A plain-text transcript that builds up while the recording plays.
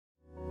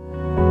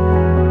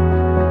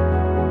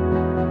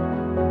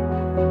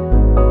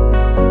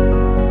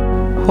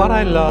What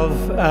I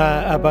love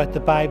about the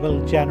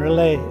Bible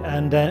generally,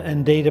 and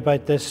indeed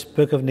about this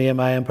book of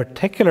Nehemiah in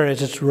particular,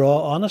 is its raw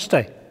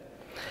honesty.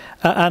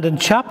 And in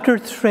chapter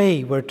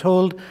 3, we're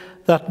told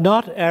that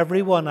not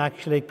everyone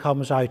actually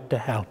comes out to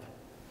help.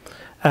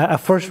 A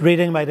first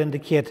reading might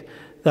indicate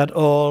that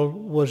all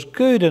was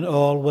good and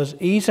all was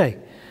easy,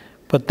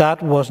 but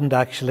that wasn't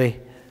actually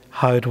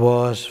how it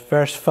was.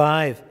 Verse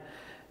 5,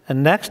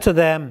 and next to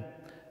them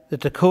the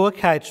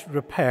Tekoites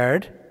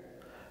repaired,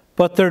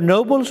 but their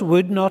nobles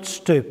would not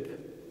stoop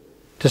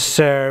to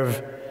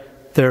serve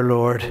their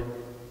Lord.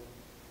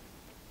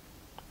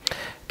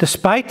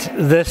 Despite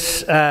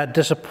this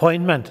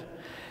disappointment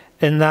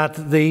in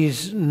that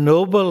these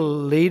noble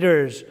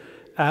leaders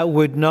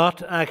would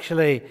not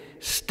actually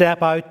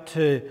step out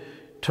to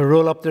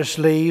roll up their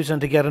sleeves and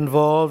to get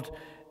involved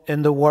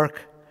in the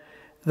work,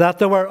 that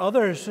there were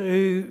others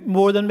who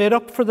more than made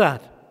up for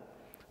that.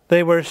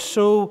 They were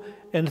so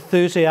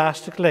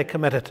enthusiastically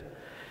committed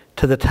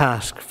to the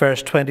task.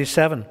 Verse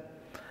 27,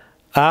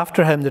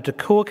 after him the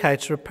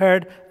Tekoites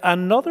repaired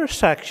another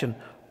section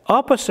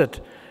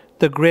opposite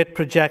the great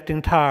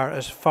projecting tower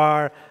as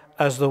far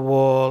as the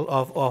wall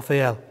of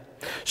Ophel.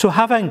 So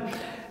having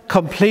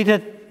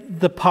completed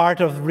the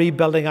part of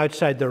rebuilding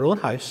outside their own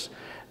house,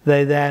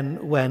 they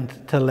then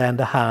went to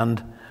lend a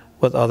hand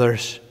with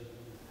others.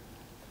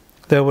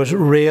 There was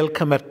real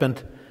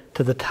commitment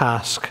to the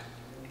task.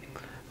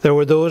 There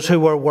were those who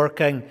were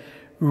working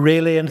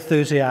really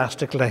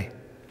enthusiastically.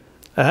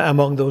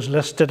 Among those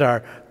listed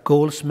are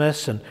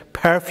goldsmiths and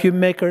perfume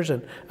makers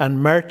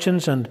and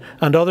merchants and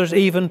others,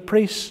 even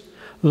priests.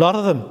 A lot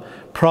of them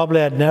probably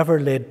had never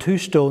laid two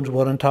stones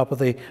one on top of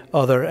the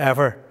other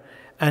ever.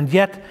 And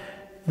yet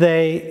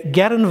they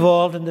get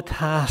involved in the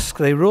task.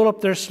 They roll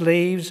up their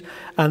sleeves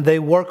and they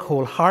work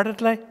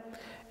wholeheartedly,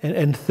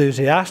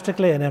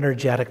 enthusiastically and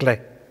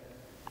energetically.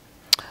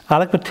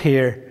 Alec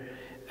Batir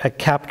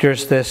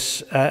captures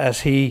this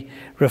as he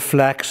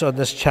reflects on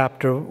this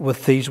chapter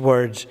with these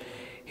words.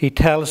 He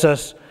tells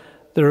us,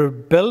 the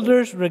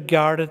builders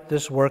regarded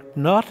this work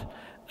not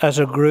as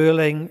a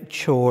grueling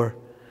chore,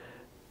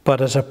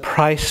 but as a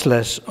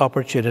priceless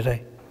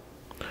opportunity.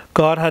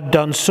 God had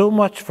done so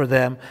much for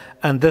them,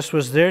 and this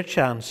was their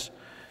chance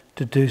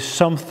to do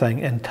something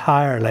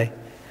entirely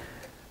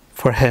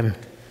for Him.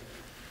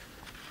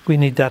 We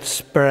need that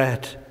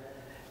spirit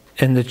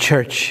in the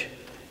church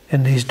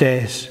in these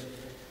days.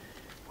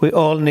 We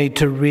all need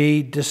to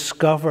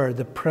rediscover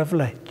the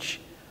privilege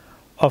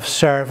of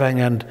serving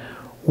and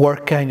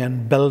working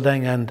and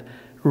building and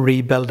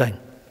rebuilding.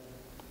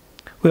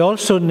 We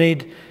also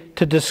need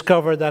to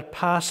discover that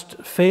past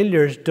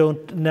failures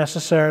don't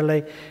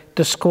necessarily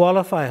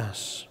disqualify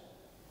us.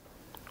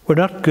 We're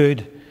not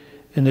good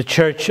in the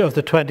church of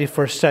the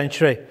 21st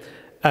century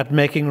at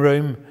making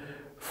room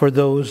for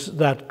those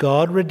that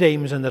God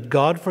redeems and that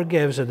God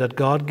forgives and that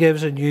God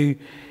gives a new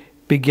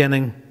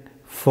beginning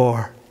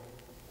for.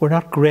 We're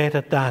not great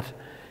at that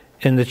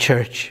in the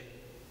church.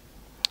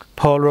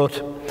 Paul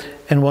wrote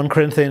in 1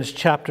 Corinthians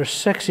chapter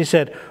 6, he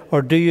said,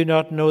 or do you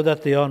not know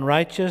that the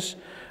unrighteous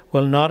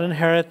will not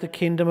inherit the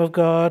kingdom of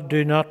God?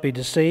 Do not be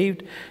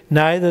deceived.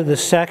 Neither the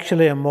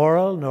sexually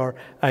immoral, nor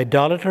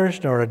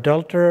idolaters, nor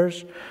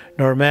adulterers,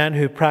 nor men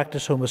who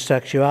practice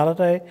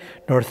homosexuality,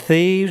 nor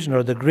thieves,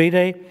 nor the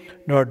greedy,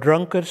 nor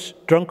drunkards,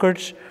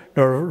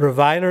 nor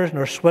revilers,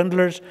 nor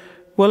swindlers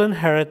will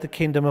inherit the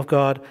kingdom of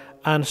God.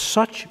 And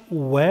such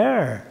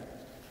were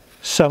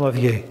some of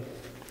you.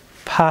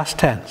 Past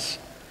tense.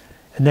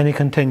 And then he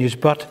continues,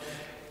 but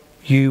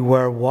you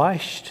were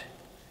washed,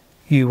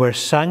 you were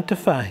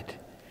sanctified,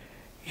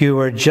 you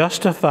were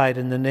justified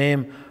in the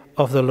name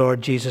of the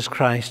Lord Jesus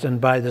Christ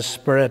and by the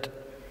Spirit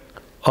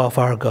of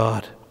our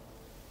God.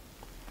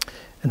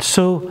 And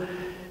so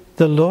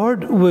the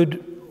Lord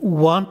would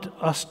want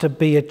us to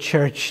be a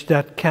church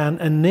that can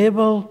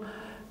enable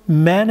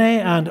many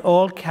and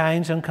all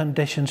kinds and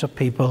conditions of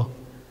people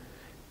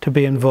to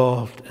be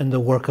involved in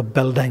the work of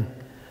building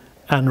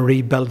and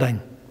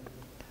rebuilding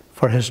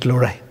for His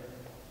glory.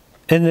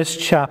 In this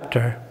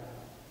chapter,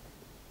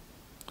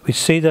 we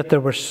see that there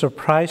were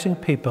surprising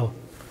people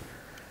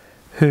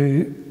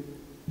who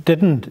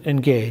didn't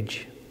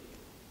engage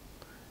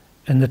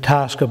in the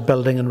task of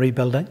building and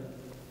rebuilding,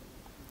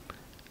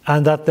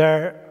 and that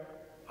there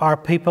are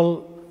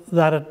people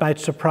that it might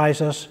surprise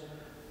us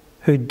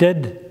who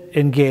did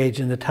engage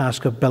in the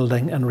task of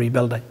building and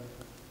rebuilding.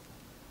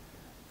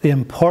 The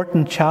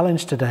important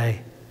challenge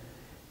today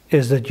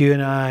is that you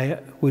and I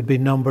would be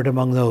numbered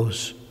among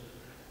those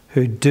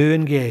who do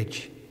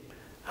engage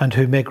and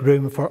who make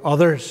room for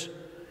others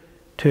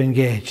to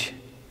engage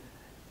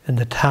in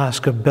the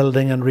task of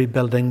building and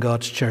rebuilding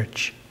God's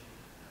church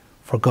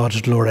for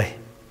God's glory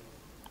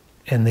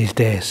in these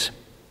days.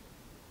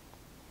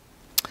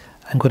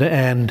 I'm going to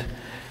end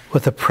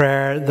with a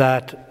prayer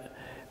that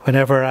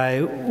whenever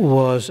I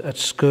was at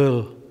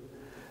school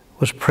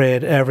was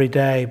prayed every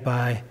day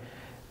by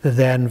the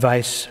then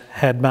vice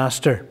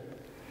headmaster,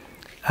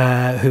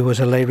 who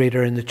was a lay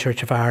reader in the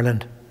Church of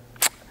Ireland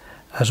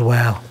as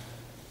well.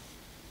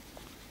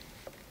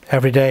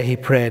 Every day he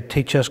prayed,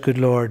 teach us, good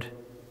Lord,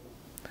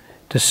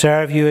 to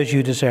serve you as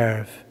you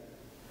deserve,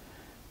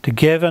 to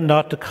give and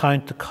not to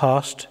count the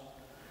cost,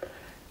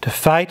 to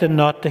fight and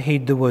not to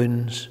heed the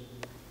wounds,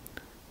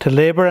 to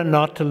labour and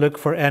not to look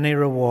for any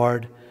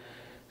reward,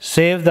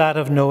 save that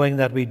of knowing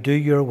that we do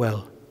your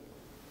will,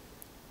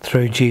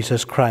 through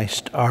Jesus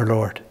Christ our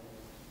Lord.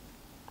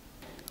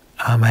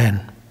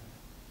 Amen.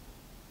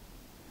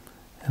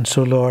 And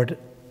so, Lord,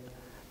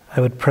 I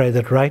would pray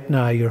that right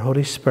now your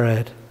Holy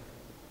Spirit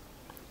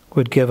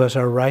would give us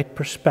a right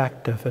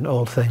perspective in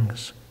all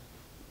things.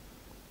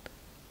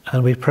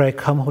 And we pray,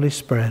 come Holy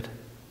Spirit,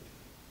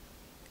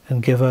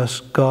 and give us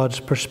God's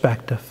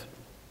perspective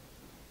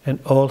in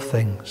all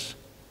things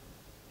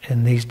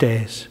in these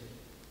days.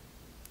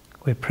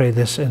 We pray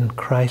this in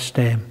Christ's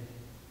name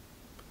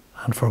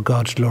and for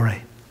God's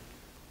glory.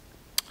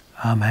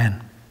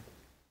 Amen.